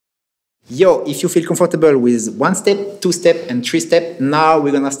Yo, if you feel comfortable with 1 step, 2 step, and 3 step, now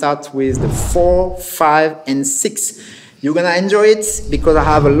we're gonna start with the 4, 5, and 6. You're gonna enjoy it because I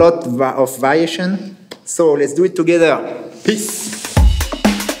have a lot of variation. So let's do it together. Peace.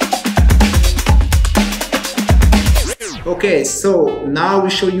 Okay, so now we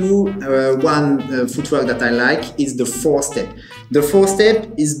show you one footwork that I like is the 4 step. The 4 step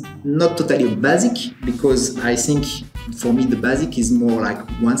is not totally basic because I think for me the basic is more like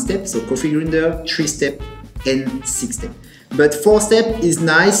 1 step, so coffee grinder, 3 step, and 6 step. But 4 step is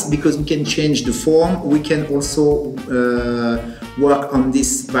nice because we can change the form. We can also work on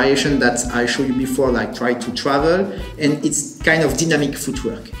this variation that I showed you before, like try to travel, and it's kind of dynamic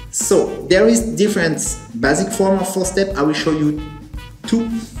footwork. So there is different basic form of 4 step. I will show you 2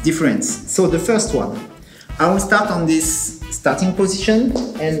 different. So the first one, I will start on this starting position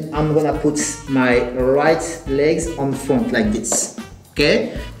and I'm gonna put my right legs on front like this.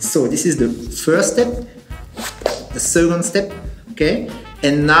 Okay, so this is the first step, the second step. Okay,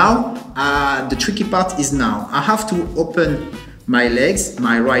 and now the tricky part is now I have to open my legs,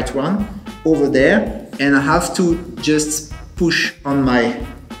 my right one over there, and I have to just push on my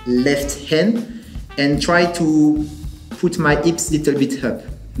left hand and try to put my hips a little bit up,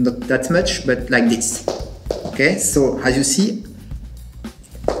 not that much, but like this. Okay, so as you see,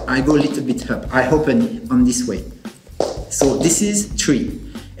 I go a little bit up, I open on this way. So this is 3.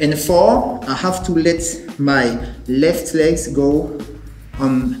 And 4, I have to let my left legs go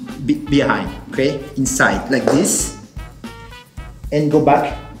on behind, okay, inside like this, and go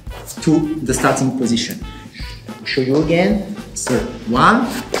back to the starting position. I'll show you again. So 1,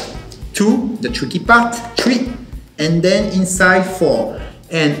 2, the tricky part, 3, and then inside 4.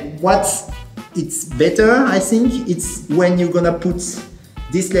 And it's better, I think, it's when you're gonna put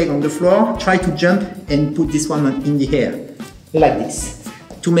this leg on the floor, try to jump and put this one in the air, like this,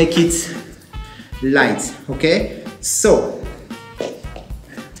 to make it light, okay? So,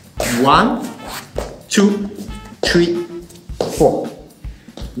 1, 2, 3, 4.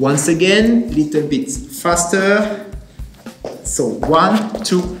 Once again, little bit faster. So, 1,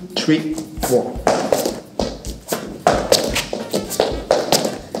 2, 3, 4.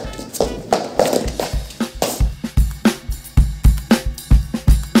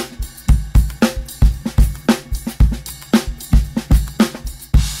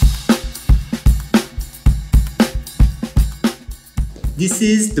 This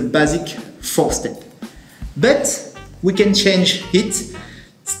is the basic 4 step, but we can change it,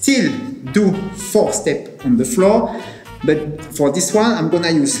 still do 4 step on the floor, but for this one I'm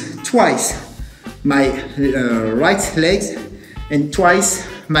gonna use twice my right legs and twice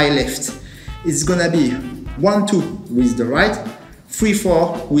my left. It's gonna be 1, 2 with the right, 3,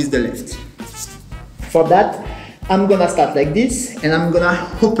 4 with the left. For that, I'm gonna start like this and I'm gonna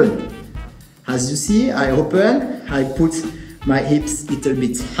open. As you see, I open, I put my hips a little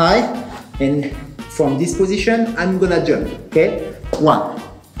bit high, and from this position I'm gonna jump. Okay, 1,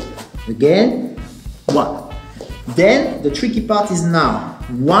 again, 1. Then the tricky part is now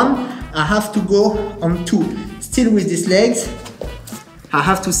 1, I have to go on 2, still with these legs. I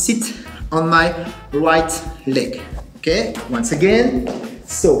have to sit on my right leg. Okay, once again,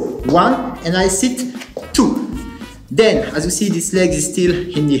 so 1 and I sit 2. Then, as you see, this leg is still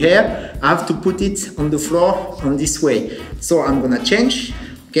in the air. I have to put it on the floor on this way. So I'm gonna change.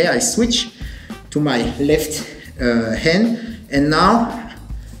 Okay, I switch to my left hand, and now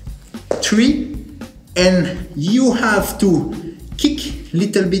 3. And you have to kick a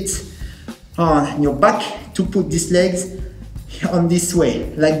little bit on your back to put these legs on this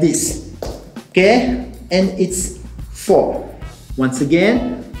way, like this. Okay, and it's 4. Once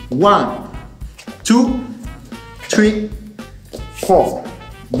again, 1, 2, 3, 4.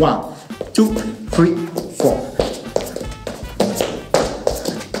 1, 2, 3, 4.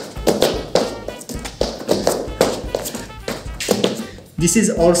 This is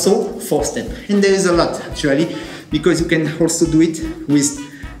also 4 step, and there is a lot actually, because you can also do it with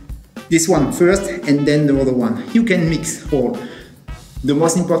this one first and then the other one. You can mix all. The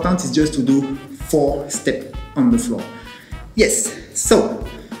most important is just to do 4 step on the floor. Yes, so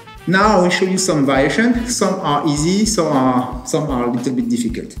now I will show you some variation. Some are easy, some are a little bit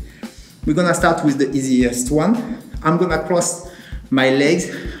difficult. We're gonna start with the easiest one. I'm gonna cross my legs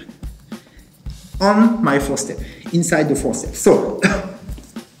on my 4 step, inside the 4 step. So,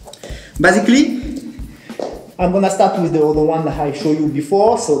 basically, I'm gonna start with the other one that I showed you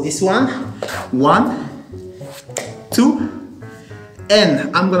before. So this one, 1, 2,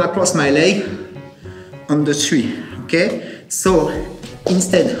 and I'm gonna cross my leg on the 3, okay? So,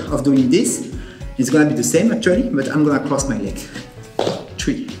 instead of doing this, it's gonna be the same actually, but I'm gonna cross my leg.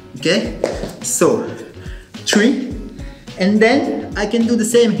 3, Okay, so 3, and then I can do the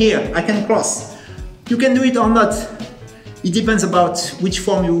same here. I can cross. You can do it or not. It depends about which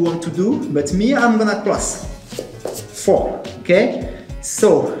form you want to do, but me, I'm gonna cross 4. Okay,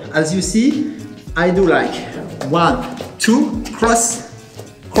 so as you see, I do like 1, 2, cross,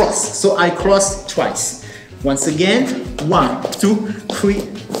 cross. So I cross twice. Once again, 1, 2, 3,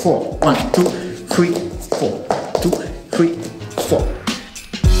 4. 1, 2, 3, 4. 2, 3, 4.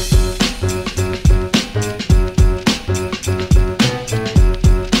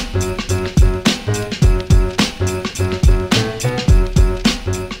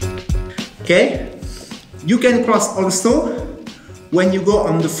 Okay, you can cross also when you go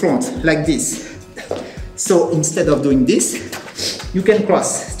on the front like this. So instead of doing this, you can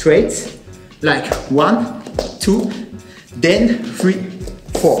cross straight like 1, 2, then 3,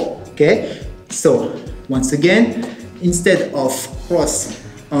 4. Okay, so once again, instead of cross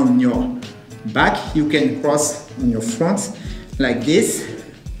on your back, you can cross on your front like this.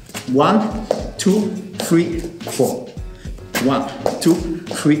 1, 2, 3, 4. 1, 2,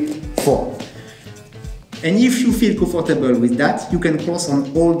 3, 4. And if you feel comfortable with that, you can cross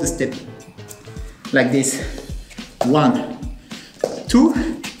on all the steps like this. 1, 2,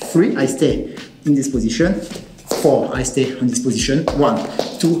 3, I stay in this position. 4, I stay on this position.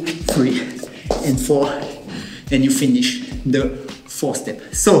 1, 2, 3, and 4, and you finish the 4th step.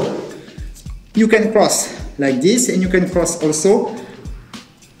 So you can cross like this, and you can cross also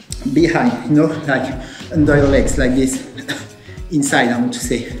behind, you know, like under your legs, like this. Inside, I want to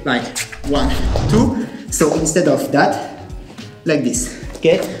say, like 1, 2. So instead of that, like this.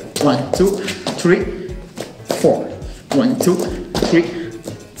 Okay, 1, 2, 3, 4. 1, 2, 3,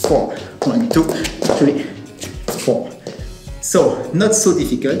 4. 1, 2, 3, 4. So not so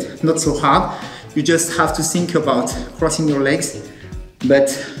difficult, not so hard. You just have to think about crossing your legs, but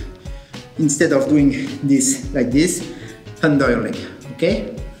instead of doing this like this, under your leg.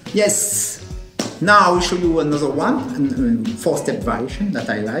 Okay? Yes. Now I will show you another one, a 4-step variation that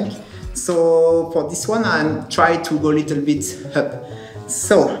I like. So for this one, I'm trying to go a little bit up.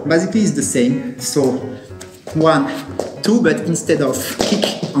 So basically it's the same. So 1, 2, but instead of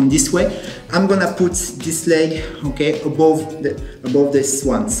kick on this way, I'm gonna put this leg, okay, above this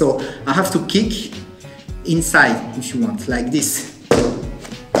one. So I have to kick inside if you want, like this.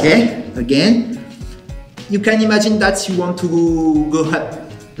 Okay, again, you can imagine that you want to go up,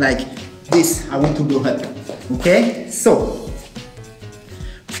 like this. I want to go up. Okay, so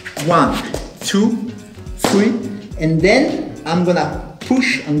 1, 2, 3, and then I'm gonna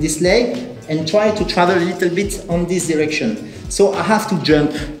push on this leg and try to travel a little bit on this direction. So I have to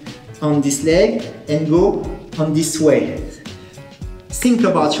jump on this leg and go on this way. Think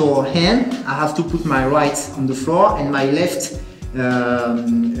about your hand. I have to put my right on the floor and my left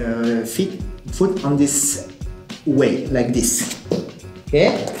foot on this way, like this.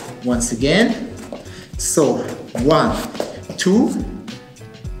 Okay, once again. So 1, 2,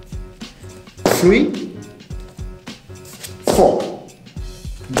 3, 4.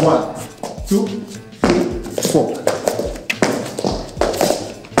 1, 2, 3, 4.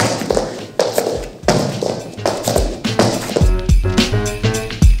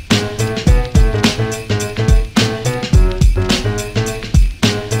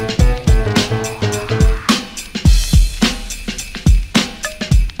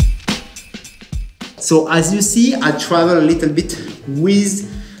 So as you see, I travel a little bit with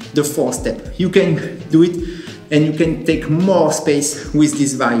the 4th step. You can do it and you can take more space with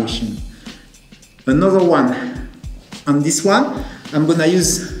this variation. Another one, on this one, I'm gonna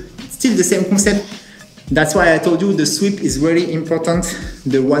use still the same concept. That's why I told you the sweep is really important.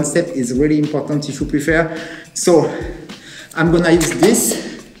 The 1 step is really important if you prefer. So I'm gonna use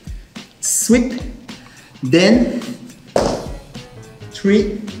this, sweep, then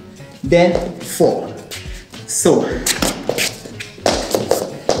 3, then 4. So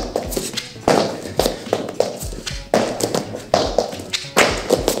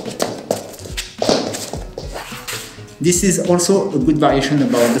this is also a good variation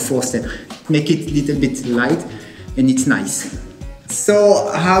about the 4th step. Make it a little bit light and it's nice. So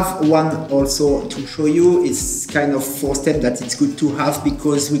I have one also to show you. It's kind of 4 step that it's good to have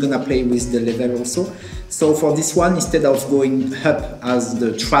because we're gonna play with the level also. So for this one, instead of going up as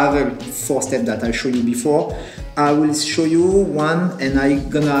the travel 4 step that I showed you before, I will show you one and I'm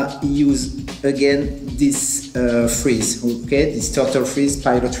gonna use again this freeze, okay? This turtle freeze,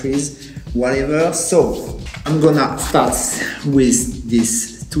 pilot freeze, whatever. So I'm gonna start with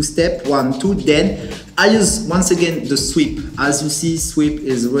this 2 step, 1, 2, then I use once again the sweep. As you see, sweep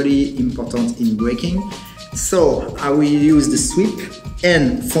is really important in breaking. So I will use the sweep,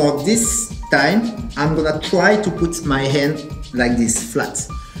 and for this time I'm gonna try to put my hand like this, flat.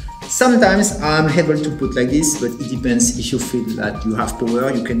 Sometimes I'm able to put like this, but it depends. If you feel that you have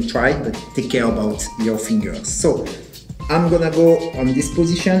power, you can try, but take care about your fingers. So I'm gonna go on this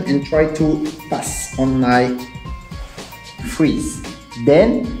position and try to pass on my freeze.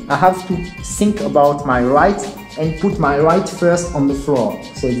 Then I have to think about my right and put my right first on the floor.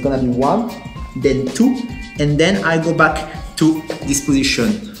 So it's gonna be 1, then 2, and then I go back to this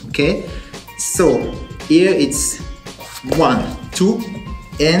position, okay? So here it's 1, 2,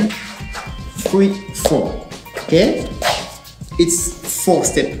 and 3, 4, okay? It's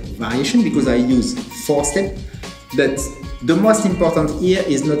 4-step variation because I use 4-step, but the most important here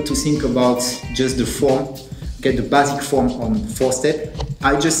is not to think about just the form, okay, the basic form on 4-step.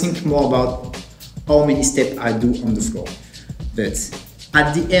 I just think more about how many steps I do on the floor. But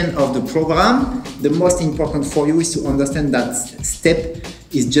at the end of the program, the most important for you is to understand that step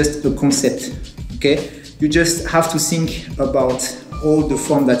is just a concept, okay? You just have to think about all the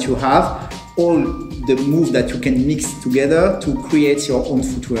form that you have, all the moves that you can mix together to create your own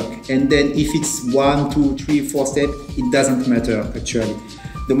footwork. And then if it's 1, 2, 3, 4 steps, it doesn't matter actually.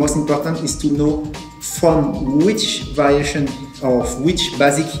 The most important is to know from which variation of which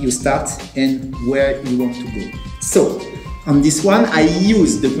basic you start and where you want to go. So on this one, I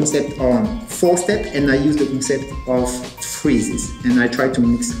use the concept on 4-step and I use the concept of freezes, and I try to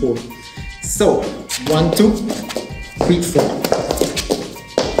mix all. So 1, 2, 3, 4.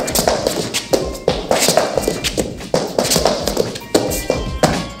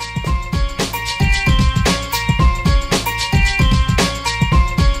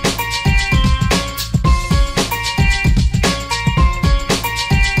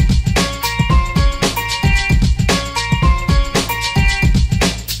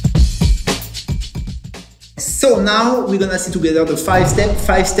 So now we're gonna see together the 5-step.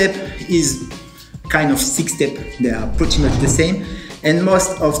 5-step is kind of 6-step. They are pretty much the same. And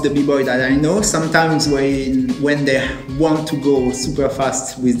most of the b-boy that I know, sometimes when they want to go super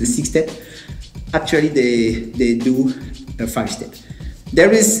fast with the 6-step, actually they do a 5-step.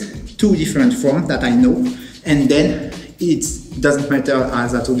 There is 2 different forms that I know, and then it doesn't matter,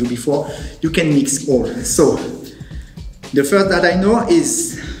 as I told you before, you can mix all. So the first that I know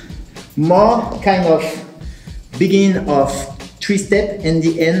is more kind of beginning of 3-step and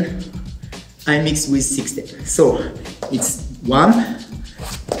the end I mix with 6-step. So it's 1,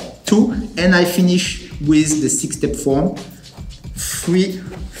 2, and I finish with the 6-step form, 3,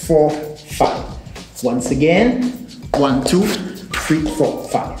 4, 5. Once again, 1, 2, 3, 4,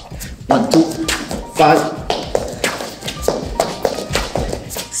 5. 1, 2, 5.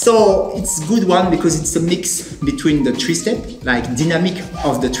 So it's a good one because it's a mix between the 3-step, like dynamic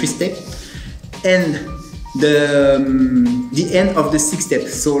of the 3-step, and the end of the 6-step,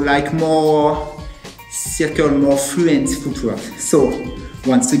 so like more circle, more fluent footwork. So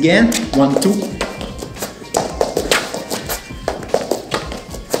once again, 1, 2.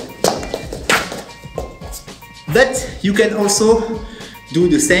 But you can also do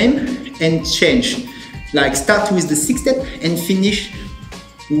the same and change, like start with the 6-step and finish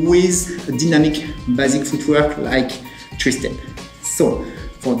with a dynamic basic footwork like 3-step. So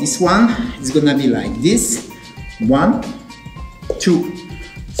for this one, it's gonna be like this, 1, 2,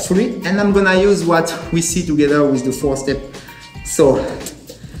 3, and I'm gonna use what we see together with the 4-step. So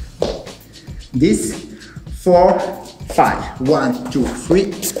this, 4, 5, 1, 2,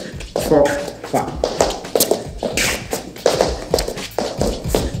 3, 4, 5.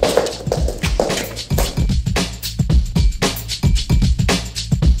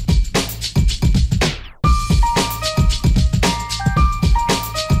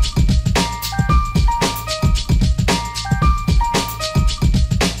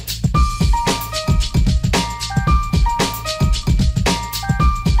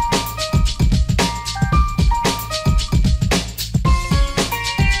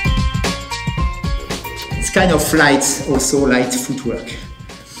 Kind of light, also light footwork.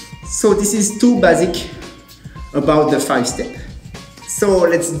 So this is 2 basic about the 5-step. So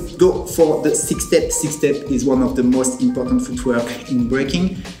let's go for the 6-step. 6-step is one of the most important footwork in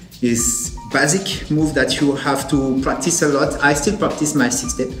breaking. It's basic move that you have to practice a lot. I still practice my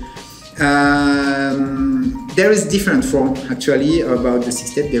 6-step. There is different form actually about the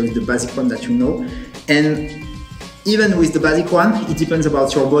 6-step. There is the basic one that you know, and even with the basic one, it depends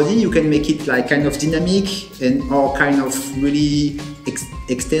about your body. You can make it like kind of dynamic and or kind of really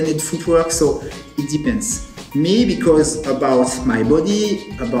extended footwork. So it depends. Me, because about my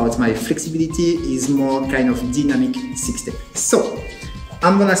body, about my flexibility, is more kind of dynamic 6-step. So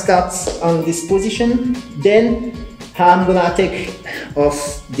I'm gonna start on this position, then I'm gonna take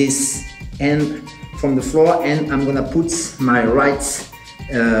off this hand from the floor and I'm gonna put my right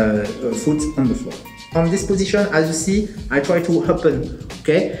foot on the floor. On this position, as you see, I try to open,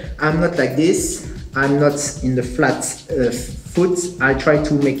 okay? I'm not like this, I'm not in the flat foot, I try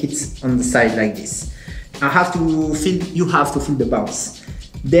to make it on the side like this. You have to feel the bounce.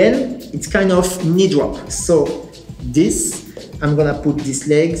 Then it's kind of knee drop. So this, I'm gonna put these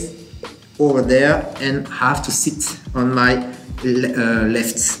legs over there and have to sit on my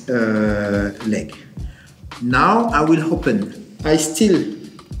left leg. Now I will open. I'm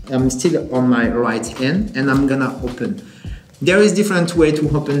still on my right hand and I'm gonna open. There is different way to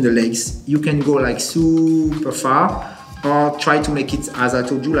open the legs. You can go like super far or try to make it, as I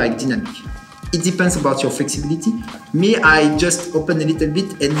told you, like dynamic. It depends about your flexibility. Me, I just open a little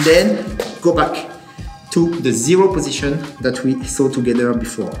bit and then go back to the zero position that we saw together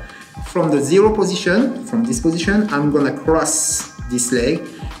before. From the zero position, from this position, I'm gonna cross this leg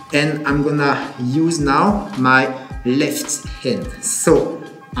and I'm gonna use now my left hand. So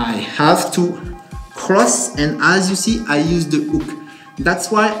I have to cross, and as you see, I use the hook.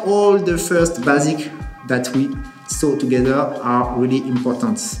 That's why all the first basic that we saw together are really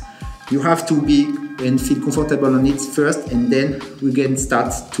important. You have to be and feel comfortable on it first, and then we can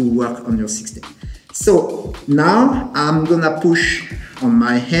start to work on your 6 step. So now I'm gonna push on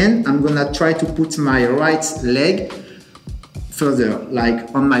my hand. I'm gonna try to put my right leg further,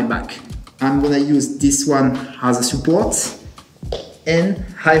 like on my back. I'm gonna use this one as a support and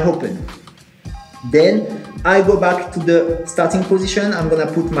I open. Then I go back to the starting position. I'm gonna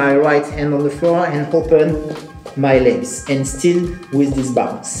put my right hand on the floor and open my legs, and still with this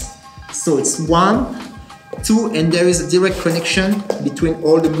bounce. So it's 1, 2, and there is a direct connection between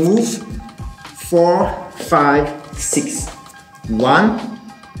all the moves. 4, 5, 6. 1,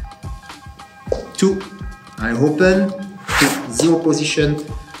 2, I open to zero position.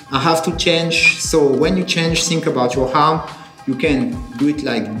 I have to change, so when you change, think about your arm. You can do it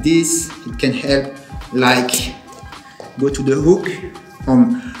like this. It can help, like go to the hook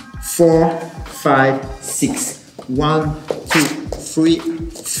on 4, 5, 6. 1, 2, 3,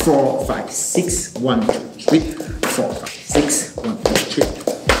 4, 5, 6. 1, 2, 3, 4, 5, 6. 1, 2, 3,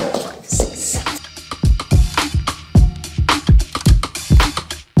 4, 5, 6.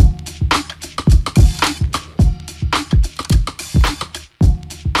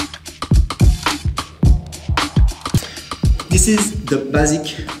 This is the basic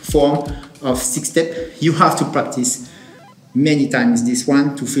form of 6 step. You have to practice many times this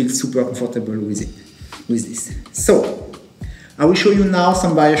one to feel super comfortable with it, with this. So I will show you now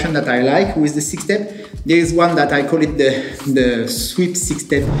some variation that I like with the 6 step. There is one that I call it the sweep 6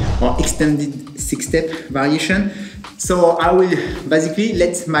 step or extended 6 step variation. So I will basically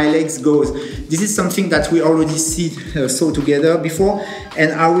let my legs go. This is something that we already saw together before,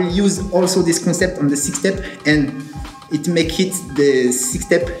 and I will use also this concept on the 6 step, and it makes it the 6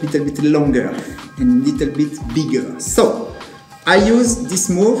 step a little bit longer and a little bit bigger. So I use this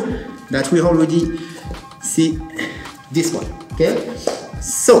move that we already see, this one, okay?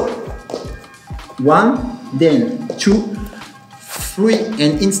 So 1, then 2, 3,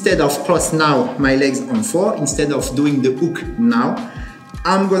 and instead of cross now my legs on 4, instead of doing the hook now,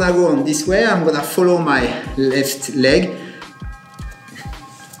 I'm gonna go on this way. I'm gonna follow my left leg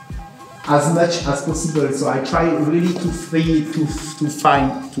as much as possible. So I try really to find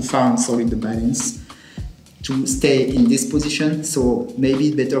the balance, to stay in this position. So maybe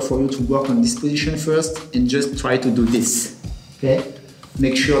it's better for you to work on this position first and just try to do this, okay?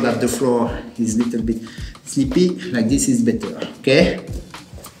 Make sure that the floor is a little bit sleepy, like this is better, okay?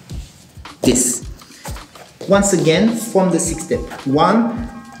 This. Once again, from the 6 step. 1,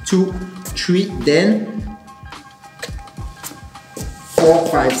 2, 3, then 4,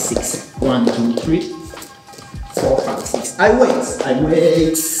 5, 6. 1, 2, 3, 4, 5, 6. I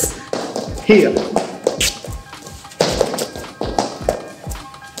wait. Here.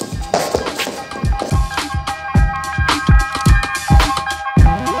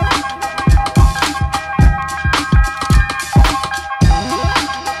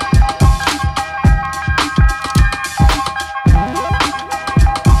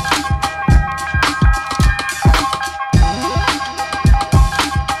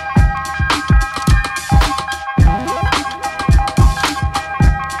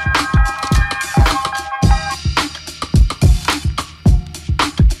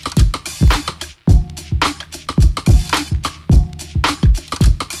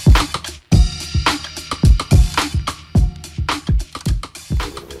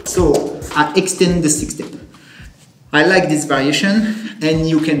 So I extend the 6 step. I like this variation. and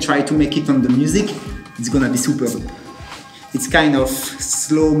you can try to make it on the music. It's gonna be super dope. It's kind of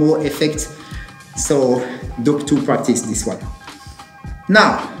slow-mo effect, so dope to practice this one.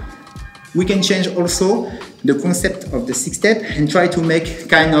 Now, we can change also the concept of the 6-step and try to make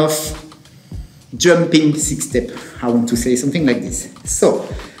kind of jumping 6-step. I want to say something like this. So,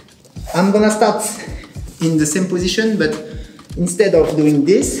 I'm gonna start in the same position, but instead of doing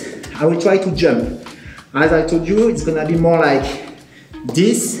this, I will try to jump. As I told you, it's gonna be more like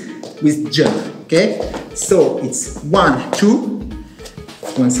this with jump, okay? So it's 1, 2,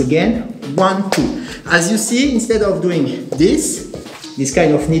 once again, 1, 2. As you see, instead of doing this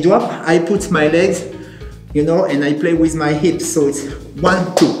kind of knee drop, I put my legs, you know, and I play with my hips. So it's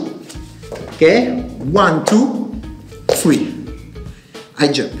 1, 2, okay? 1, 2, 3. I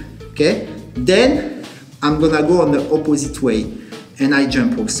jump, okay? Then I'm gonna go on the opposite way and I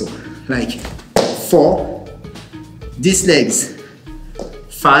jump also, like 4, these legs,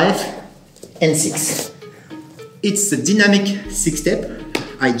 5 and 6. It's a dynamic 6-step.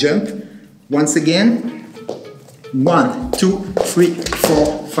 I jump once again. 1, 2, 3,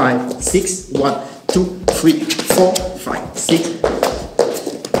 4, 5, 6. 1, 2, 3, 4, 5, 6.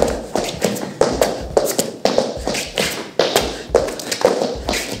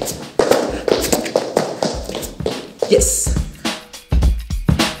 Yes.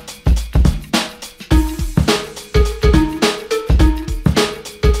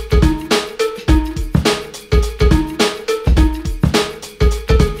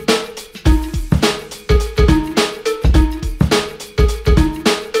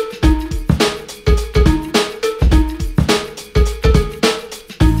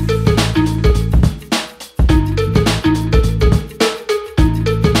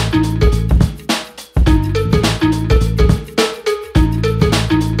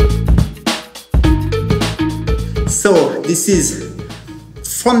 So this is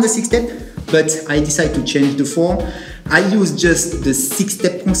from the 6-step, but I decided to change the form. I use just the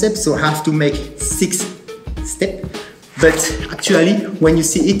 6-step concept, so I have to make 6 steps. But actually, when you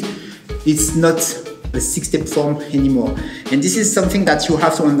see it, it's not a 6-step form anymore. And this is something that you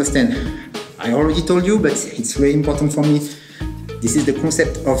have to understand. I already told you, but it's very important for me. This is the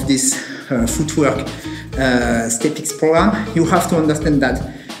concept of this Footwork STEPPIX program. You have to understand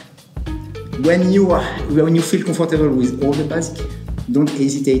that when you feel comfortable with all the basic, don't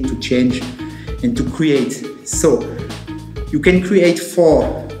hesitate to change and to create. So you can create for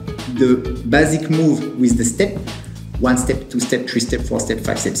the basic move with the step, 1 step, 2 step, 3 step, 4 step,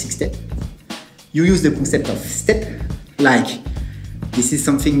 5 step, 6 step. You use the concept of step, like this is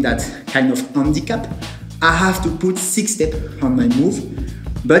something that kind of handicap. I have to put 6 steps on my move,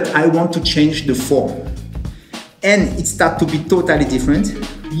 but I want to change the form. And it starts to be totally different.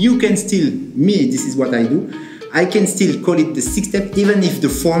 You can still, me, this is what I do, I can still call it the 6-step even if the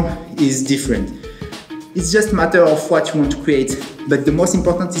form is different. It's just a matter of what you want to create. But the most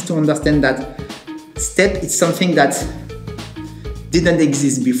important is to understand that step is something that didn't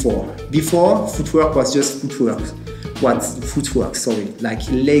exist before. Before, footwork was just footwork. What's footwork, sorry, like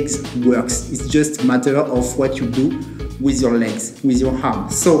legs works. It's just a matter of what you do with your legs, with your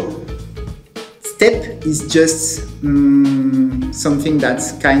arms. So step is just something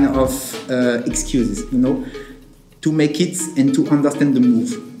that's kind of excuses, you know, to make it and to understand the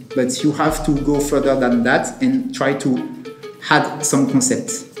move. But you have to go further than that and try to add some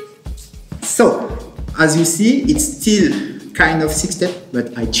concepts. So, as you see, it's still kind of 6-step,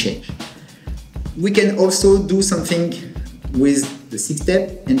 but I change. We can also do something with the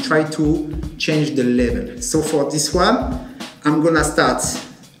 6-step and try to change the level. So for this one, I'm gonna start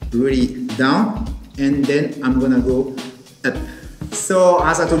really down and then I'm gonna go up. So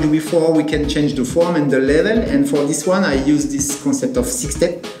as I told you before, we can change the form and the level, and for this one I use this concept of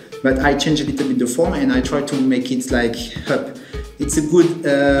 6-step, but I change a little bit the form and I try to make it like up. It's a good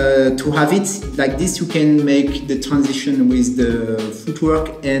to have it like this. You can make the transition with the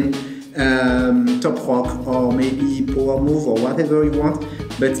footwork and top rock or maybe power move or whatever you want,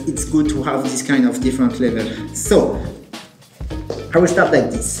 but it's good to have this kind of different level. So I will start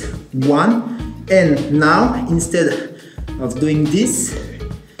like this, 1, and now instead of doing this,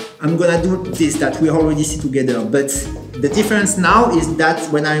 I'm gonna do this that we already see together. But the difference now is that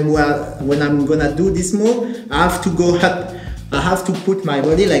when I'm gonna do this move, I have to go up. I have to put my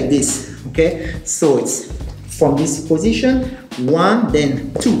body like this. Okay, so it's from this position, 1,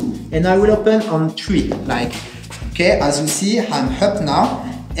 then 2, and I will open on 3. Like, okay, as you see, I'm up now,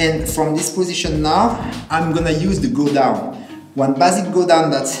 and from this position now, I'm gonna use the go down. One basic go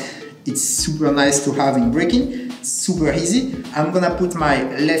down that it's super nice to have in breaking. Super easy. I'm gonna put my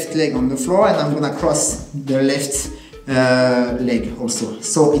left leg on the floor and I'm gonna cross the left leg also.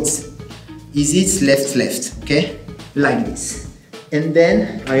 So it's easy, it's left, left, okay? Like this. And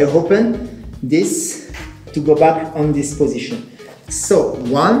then I open this to go back on this position. So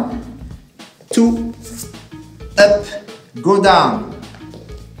 1, 2, up, go down.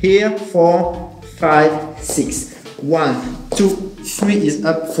 Here, 4, 5, 6. 1, 2, 3 is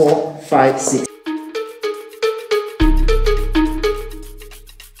up, 4, 5, 6.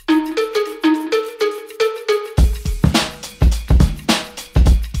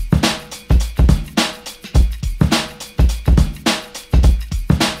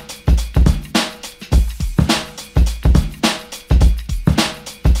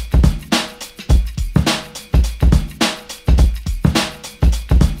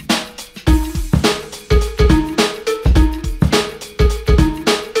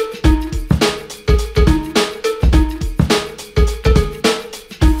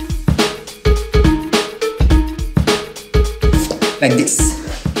 Like this.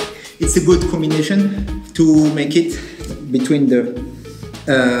 It's a good combination to make it between the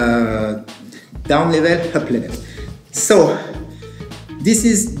down level, up level. So this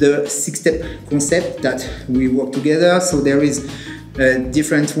is the 6-step concept that we work together. So there is a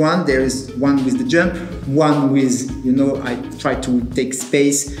different one. There is one with the jump, one with, you know, I try to take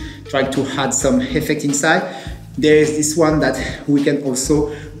space, try to add some effect inside. There is this one that we can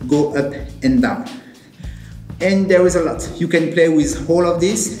also go up and down. And there is a lot. You can play with all of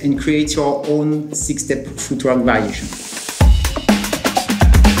this and create your own 6-step footwork variation.